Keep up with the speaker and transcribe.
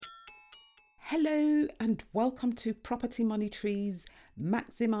Hello and welcome to Property Money Trees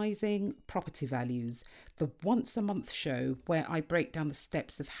Maximising Property Values, the once a month show where I break down the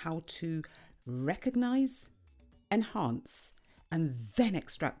steps of how to recognise, enhance, and then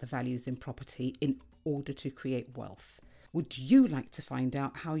extract the values in property in order to create wealth. Would you like to find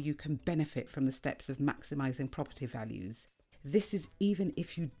out how you can benefit from the steps of maximising property values? This is even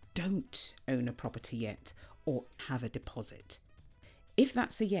if you don't own a property yet or have a deposit. If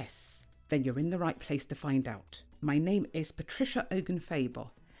that's a yes, then you're in the right place to find out. My name is Patricia Ogunfaber,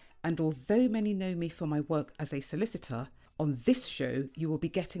 and although many know me for my work as a solicitor, on this show you will be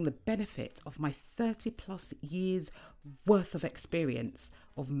getting the benefit of my 30 plus years worth of experience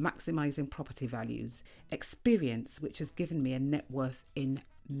of maximising property values, experience which has given me a net worth in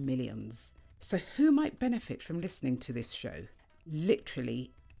millions. So who might benefit from listening to this show?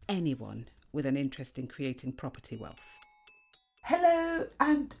 Literally anyone with an interest in creating property wealth. Hello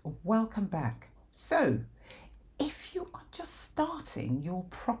and welcome back. So, if you are just starting your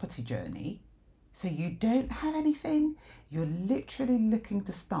property journey, so you don't have anything, you're literally looking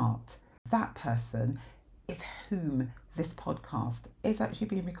to start, that person is whom this podcast is actually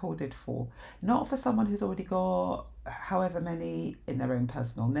being recorded for. Not for someone who's already got however many in their own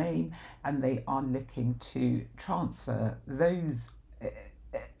personal name and they are looking to transfer those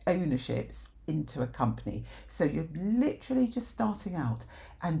ownerships into a company. So you're literally just starting out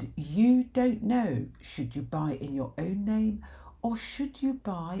and you don't know, should you buy in your own name or should you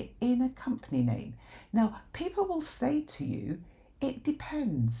buy in a company name? Now, people will say to you, it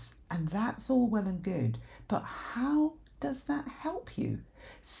depends, and that's all well and good, but how does that help you?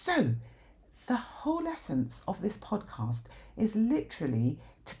 So the whole essence of this podcast is literally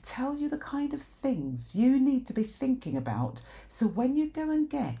to tell you the kind of things you need to be thinking about. So when you go and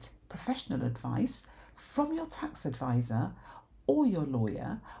get professional advice from your tax advisor or your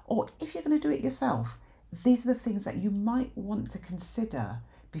lawyer, or if you're going to do it yourself, these are the things that you might want to consider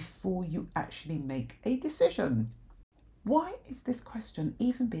before you actually make a decision. Why is this question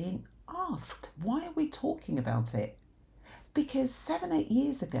even being asked? Why are we talking about it? Because 7-8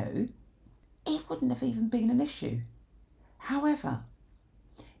 years ago, it wouldn't have even been an issue. However,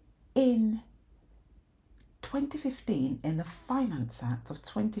 in 2015, in the Finance Act of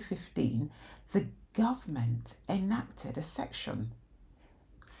 2015, the government enacted a section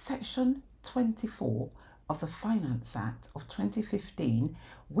 24 of the Finance Act of 2015,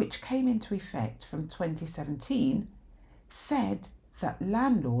 which came into effect from 2017, said that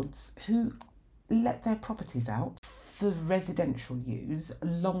landlords who let their properties out for residential use,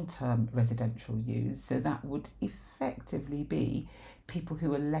 long-term residential use, so that would effectively be people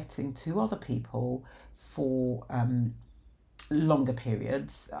who are letting to other people for longer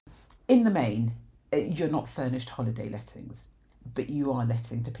periods. In the main, you're not furnished holiday lettings, but you are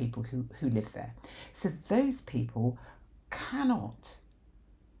letting to people who live there. So those people cannot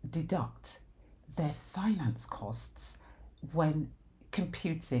deduct their finance costs when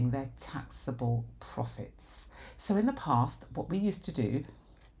computing their taxable profits. So in the past, what we used to do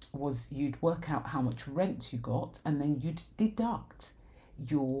was you'd work out how much rent you got and then you'd deduct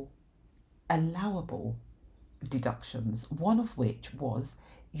your allowable deductions, one of which was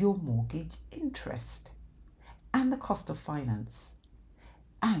your mortgage interest and the cost of finance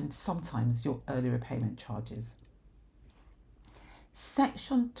and sometimes your early repayment charges.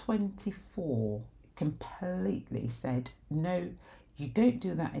 Section 24 completely said, no, you don't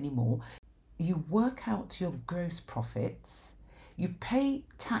do that anymore. You work out your gross profits, you pay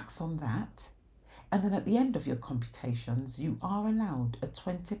tax on that, and then at the end of your computations, you are allowed a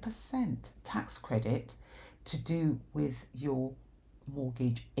 20% tax credit to do with your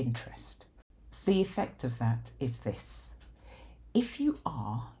mortgage interest. The effect of that is this. If you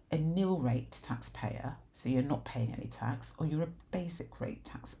are a nil rate taxpayer, so you're not paying any tax, or you're a basic rate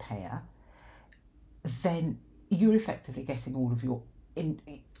taxpayer, then you're effectively getting all of your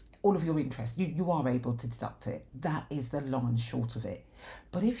interest. You are able to deduct it. That is the long and short of it.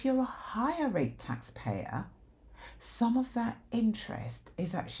 But if you're a higher rate taxpayer, some of that interest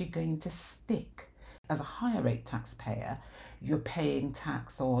is actually going to stick. As a higher rate taxpayer, you're paying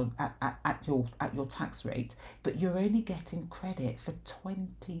tax on at your tax rate, but you're only getting credit for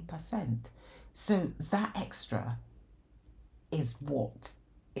 20%. So that extra is what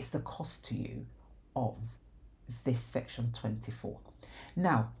is the cost to you of this section 24.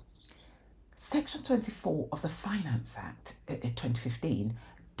 Now, section 24 of the Finance Act 2015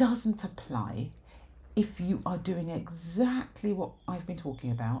 doesn't apply if you are doing exactly what I've been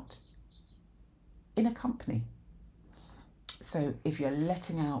talking about in a company. So if you're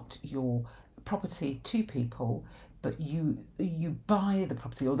letting out your property to people, but you buy the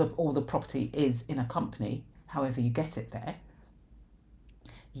property, or the property is in a company, however you get it there,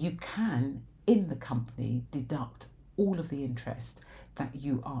 you can in the company deduct all of the interest that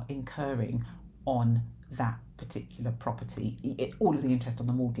you are incurring on that particular property, all of the interest on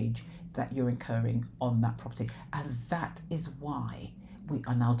the mortgage that you're incurring on that property. And that is why we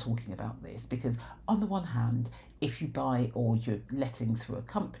are now talking about this, because on the one hand, if you buy or you're letting through a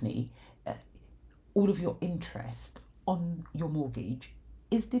company, all of your interest on your mortgage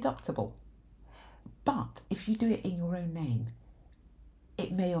is deductible. But if you do it in your own name,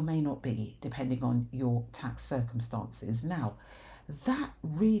 it may or may not be, depending on your tax circumstances. Now, that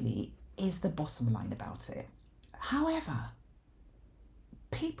really is the bottom line about it. However,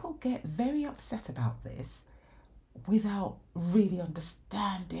 people get very upset about this without really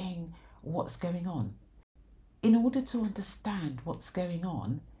understanding what's going on. In order to understand what's going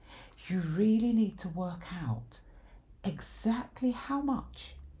on, you really need to work out exactly how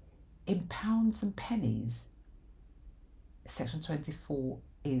much in pounds and pennies Section 24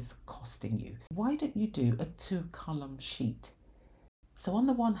 is costing you. Why don't you do a 2-column sheet? So on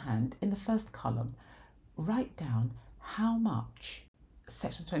the one hand, in the first column, write down how much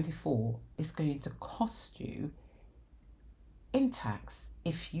Section 24 is going to cost you in tax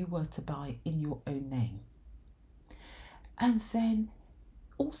if you were to buy in your own name. And then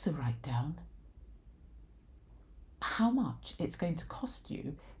also write down how much it's going to cost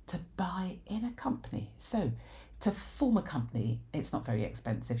you to buy in a company. So to form a company, it's not very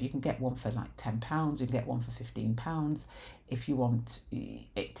expensive. You can get one for like £10, you can get one for £15. If you want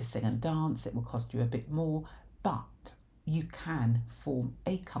it to sing and dance, it will cost you a bit more, but you can form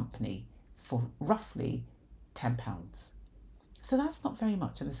a company for roughly £10. So that's not very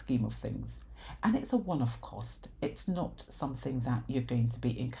much in the scheme of things. And it's a one-off cost. It's not something that you're going to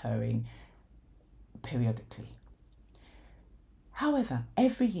be incurring periodically. However,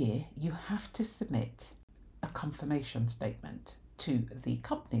 every year you have to submit a confirmation statement to the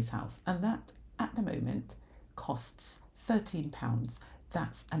Companies House, and that at the moment costs £13.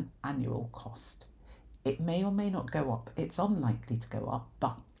 That's an annual cost. It may or may not go up. It's unlikely to go up,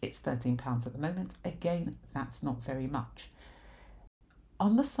 but it's £13 at the moment. Again, that's not very much.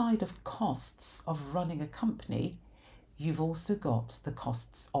 On the side of costs of running a company, you've also got the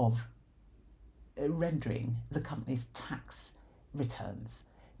costs of rendering the company's tax returns.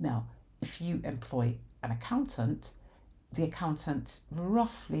 Now, if you employ an accountant, the accountant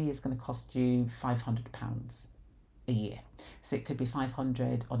roughly is going to cost you £500 a year. So it could be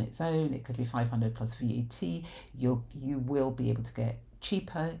 500 on its own, it could be 500 plus VAT. You will be able to get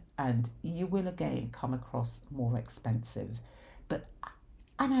cheaper, and you will again come across more expensive. But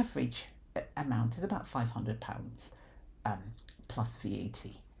an average amount is about £500 plus VAT.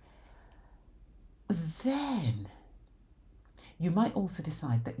 Then you might also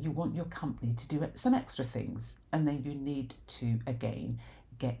decide that you want your company to do some extra things, and then you need to again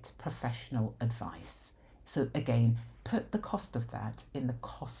get professional advice. So again, put the cost of that in the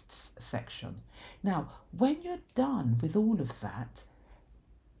costs section. Now, when you're done with all of that,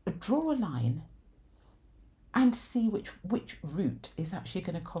 draw a line and see which route is actually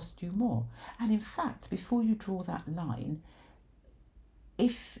going to cost you more. And in fact, before you draw that line,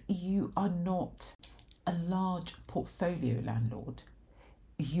 if you are not a large portfolio landlord,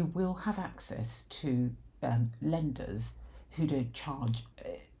 you will have access to lenders who don't charge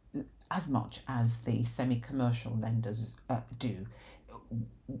as much as the semi-commercial lenders do,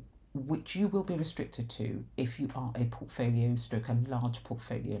 which you will be restricted to if you are a portfolio stroke a large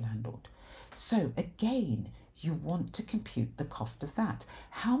portfolio landlord. So again, you want to compute the cost of that.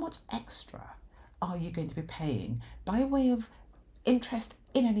 How much extra are you going to be paying by way of interest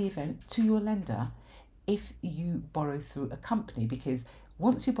in any event to your lender if you borrow through a company? Because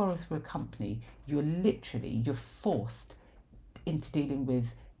once you borrow through a company, you're forced into dealing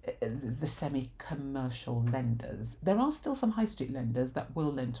with the semi-commercial lenders. There are still some high street lenders that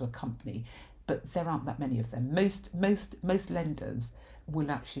will lend to a company, but there aren't that many of them. Most lenders will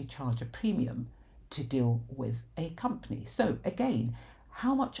actually charge a premium to deal with a company. So again,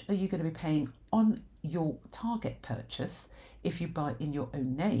 how much are you going to be paying on your target purchase if you buy in your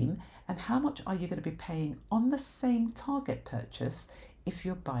own name, and how much are you going to be paying on the same target purchase if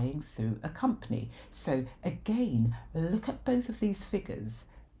you're buying through a company? So again, look at both of these figures.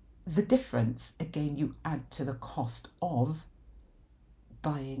 The difference, again, you add to the cost of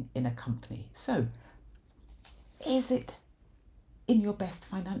buying in a company. So is it in your best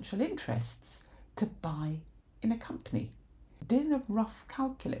financial interests to buy in a company? Doing a rough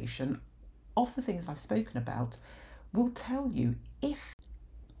calculation of the things I've spoken about will tell you if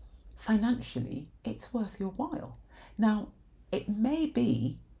financially it's worth your while. Now, it may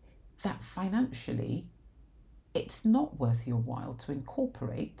be that financially it's not worth your while to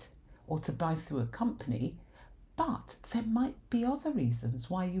incorporate or to buy through a company, but there might be other reasons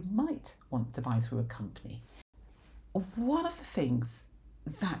why you might want to buy through a company. One of the things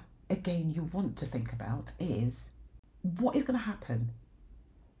that, again, you want to think about is what is going to happen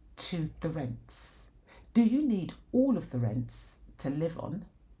to the rents. Do you need all of the rents to live on?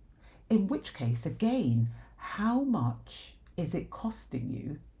 In which case, again, how much is it costing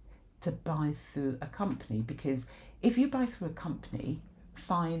you to buy through a company? Because if you buy through a company,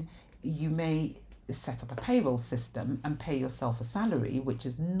 fine, you may set up a payroll system and pay yourself a salary, which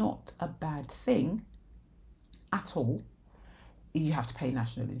is not a bad thing at all. You have to pay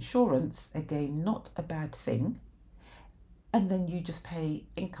national insurance, again, not a bad thing. And then you just pay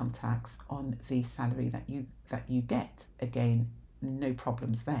income tax on the salary that you get. Again, no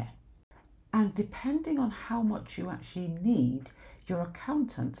problems there. And depending on how much you actually need, your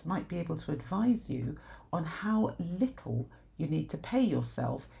accountant might be able to advise you on how little you need to pay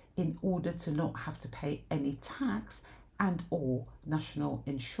yourself in order to not have to pay any tax and or national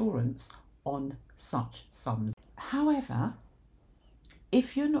insurance on such sums. However,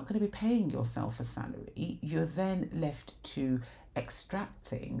 if you're not going to be paying yourself a salary, you're then left to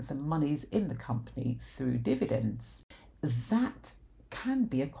extracting the monies in the company through dividends. That can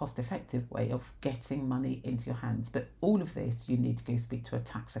be a cost-effective way of getting money into your hands, but all of this you need to go speak to a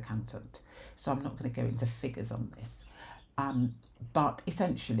tax accountant. So I'm not going to go into figures on this. But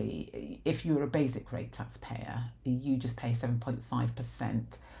essentially, if you're a basic rate taxpayer, you just pay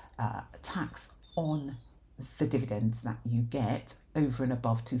 7.5% tax on the dividends that you get over and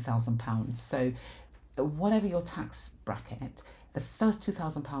above £2,000. So whatever your tax bracket, the first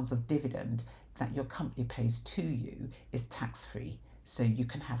 £2,000 of dividend that your company pays to you is tax-free. So you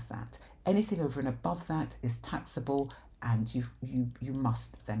can have that. Anything over and above that is taxable, and you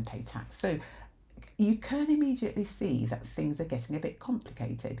must then pay tax. So you can immediately see that things are getting a bit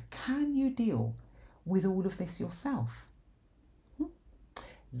complicated. Can you deal with all of this yourself?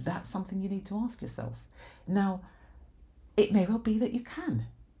 That's something you need to ask yourself. Now, it may well be that you can,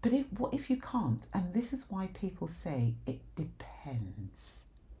 but what if you can't? And this is why people say it depends.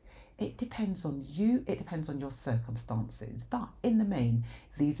 It depends on you, it depends on your circumstances, but in the main,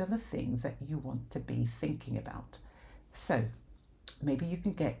 these are the things that you want to be thinking about. So maybe you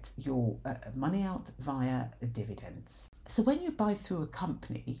can get your money out via dividends. So when you buy through a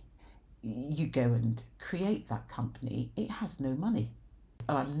company, you go and create that company, it has no money.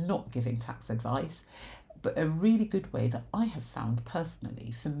 I'm not giving tax advice, but a really good way that I have found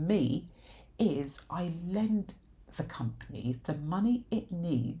personally for me is I lend the company the money it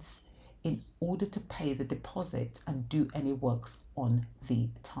needs in order to pay the deposit and do any works on the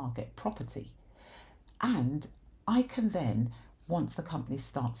target property. And I can then, once the company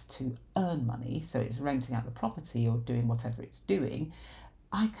starts to earn money, so it's renting out the property or doing whatever it's doing,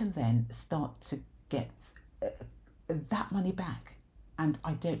 I can then start to get that money back, and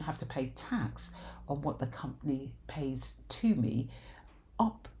I don't have to pay tax on what the company pays to me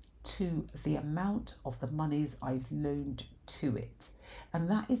up to the amount of the monies I've loaned to it. And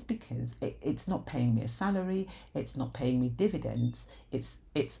that is because it's not paying me a salary, it's not paying me dividends, it's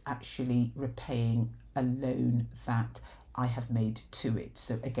actually repaying a loan that I have made to it.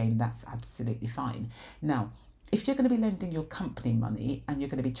 So again, that's absolutely fine. Now, if you're going to be lending your company money and you're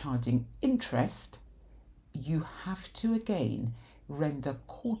going to be charging interest, you have to again render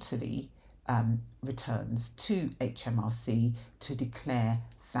quarterly returns to HMRC to declare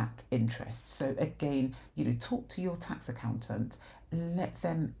that interest. So again, talk to your tax accountant, let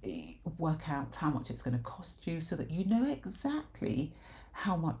them work out how much it's going to cost you so that you know exactly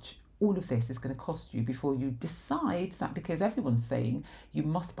how much all of this is going to cost you before you decide that, because everyone's saying you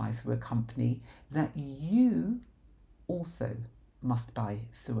must buy through a company, that you also must buy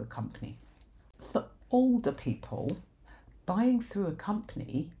through a company. For older people, buying through a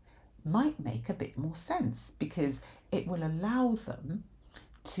company might make a bit more sense because it will allow them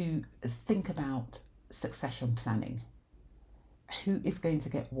to think about succession planning. Who is going to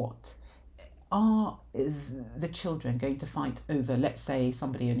get what? Are the children going to fight over, let's say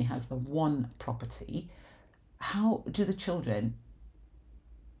somebody only has the one property, how do the children,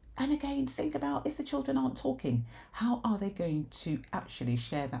 and again, think about if the children aren't talking, how are they going to actually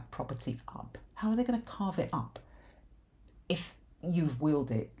share that property up? How are they going to carve it up? If you've willed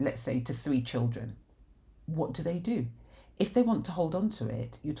it, let's say, to 3 children, what do? If they want to hold on to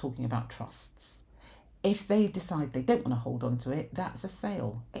it, you're talking about trusts. If they decide they don't want to hold on to it, that's a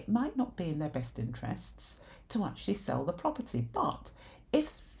sale. It might not be in their best interests to actually sell the property, but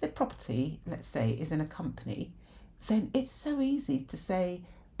if the property, let's say, is in a company then it's so easy to say,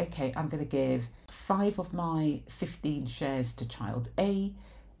 okay, I'm going to give 5 of my 15 shares to child A,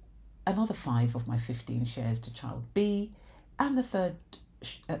 another 5 of my 15 shares to child B, and the third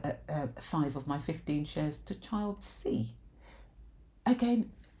 5 of my 15 shares to child C.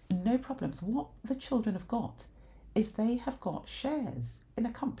 Again, no problems. What the children have got is they have got shares in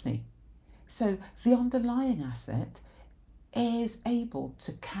a company. So the underlying asset is able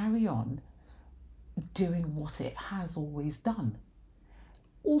to carry on doing what it has always done.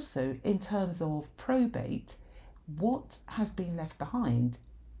 Also, in terms of probate, what has been left behind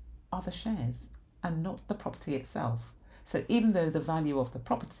are the shares and not the property itself. So even though the value of the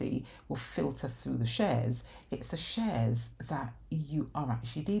property will filter through the shares, it's the shares that you are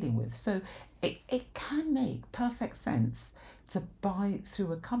actually dealing with. So it can make perfect sense to buy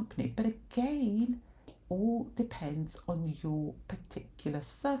through a company. But again, it all depends on your particular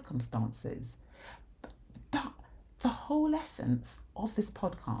circumstances. But the whole essence of this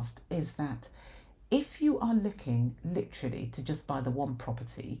podcast is that if you are looking literally to just buy the one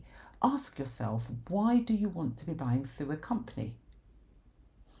property, ask yourself, why do you want to be buying through a company?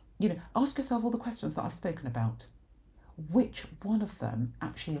 Ask yourself all the questions that I've spoken about. Which one of them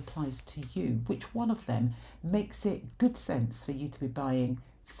actually applies to you? Which one of them makes it good sense for you to be buying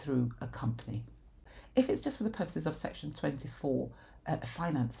through a company? If it's just for the purposes of Section 24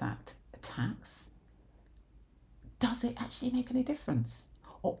 Finance Act tax, does it actually make any difference?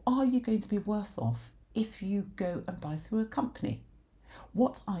 Or are you going to be worse off if you go and buy through a company?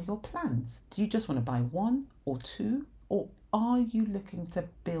 What are your plans? Do you just want to buy one or two? Or are you looking to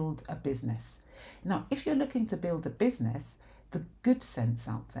build a business? Now, if you're looking to build a business, the good sense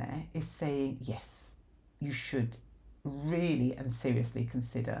out there is saying, yes, you should really and seriously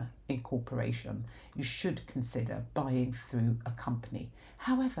consider incorporation. You should consider buying through a company.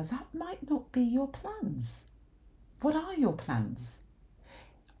 However, that might not be your plans. What are your plans?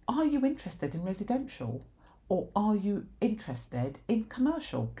 Are you interested in residential or are you interested in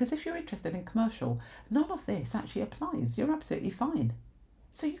commercial? Because if you're interested in commercial, none of this actually applies. You're absolutely fine.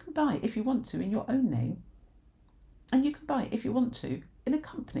 So you can buy if you want to in your own name, and you can buy if you want to in a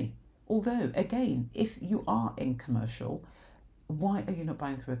company. Although, again, if you are in commercial, why are you not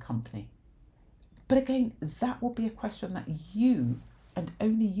buying through a company? But again, that will be a question that you and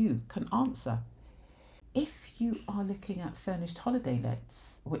only you can answer. If you are looking at furnished holiday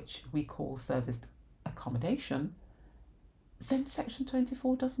lets, which we call serviced accommodation, then Section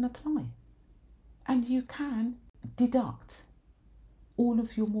 24 doesn't apply. And you can deduct all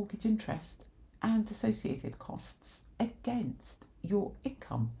of your mortgage interest and associated costs against your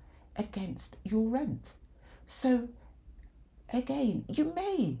income, against your rent. So again, you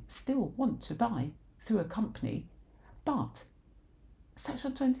may still want to buy through a company, but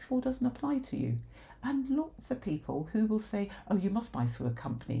Section 24 doesn't apply to you. And lots of people who will say, oh, you must buy through a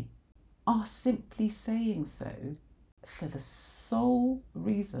company, are simply saying so for the sole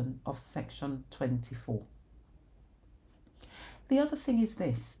reason of Section 24. The other thing is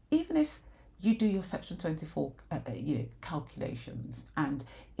this: even if you do your Section 24 calculations and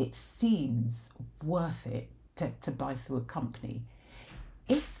it seems worth it to buy through a company,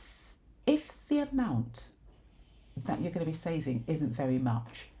 if the amount that you're going to be saving isn't very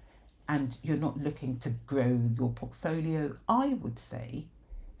much and you're not looking to grow your portfolio, I would say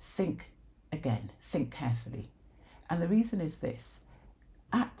think carefully. And the reason is this: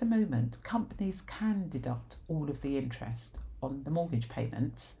 at the moment, companies can deduct all of the interest on the mortgage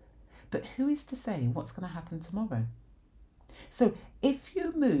payments, but who is to say what's going to happen tomorrow? So if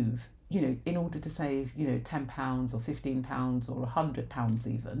you move, in order to save, £10 or £15 or £100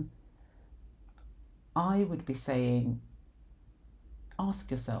 even, I would be saying, ask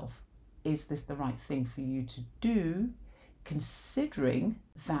yourself, is this the right thing for you to do, considering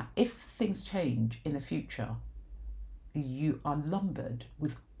that if things change in the future, you are lumbered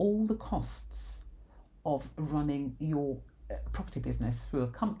with all the costs of running your property business through a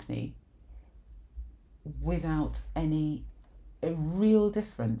company without any a real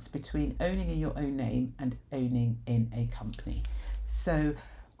difference between owning in your own name and owning in a company. So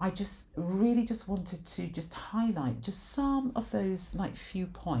I just really just wanted to just highlight just some of those few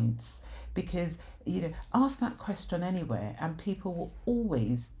points, because ask that question anywhere and people will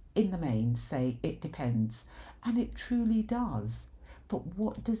always in the main say it depends, and it truly does. But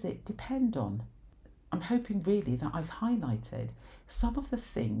what does it depend on? I'm hoping really that I've highlighted some of the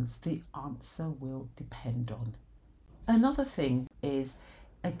things the answer will depend on. Another thing is,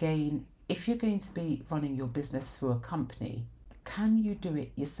 again, if you're going to be running your business through a company, can you do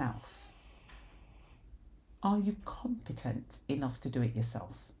it yourself? Are you competent enough to do it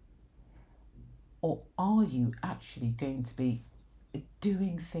yourself? Or are you actually going to be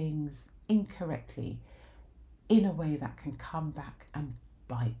doing things incorrectly in a way that can come back and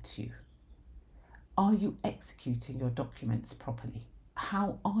bite you? Are you executing your documents properly?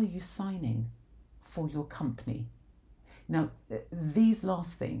 How are you signing for your company? Now, these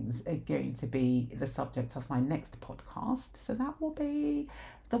last things are going to be the subject of my next podcast. So that will be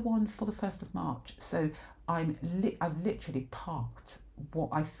the one for the 1st of March. So I've literally parked what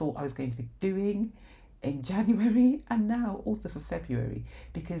I thought I was going to be doing in January and now also for February,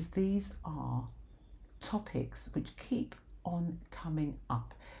 because these are topics which keep on coming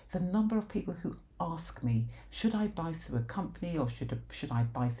up. The number of people who ask me, should I buy through a company or should I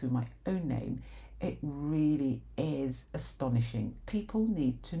buy through my own name? It really is astonishing. People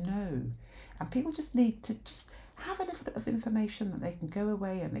need to know, and people just need to just have a little bit of information that they can go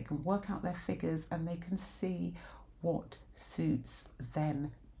away and they can work out their figures and they can see what suits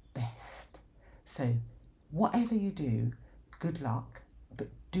them best. So whatever you do, good luck, but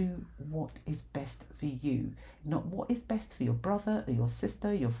do what is best for you, not what is best for your brother or your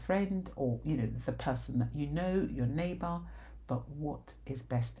sister, your friend, or the person that you know, your neighbour, but what is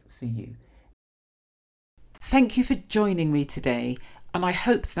best for you. Thank you for joining me today, and I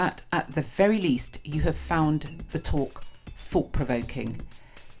hope that at the very least you have found the talk thought-provoking.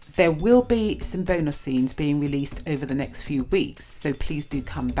 There will be some bonus scenes being released over the next few weeks, so please do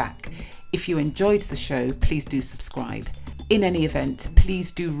come back. If you enjoyed the show, please do subscribe. In any event,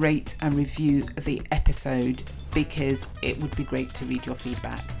 please do rate and review the episode, because it would be great to read your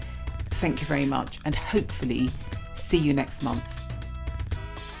feedback. Thank you very much, and hopefully see you next month.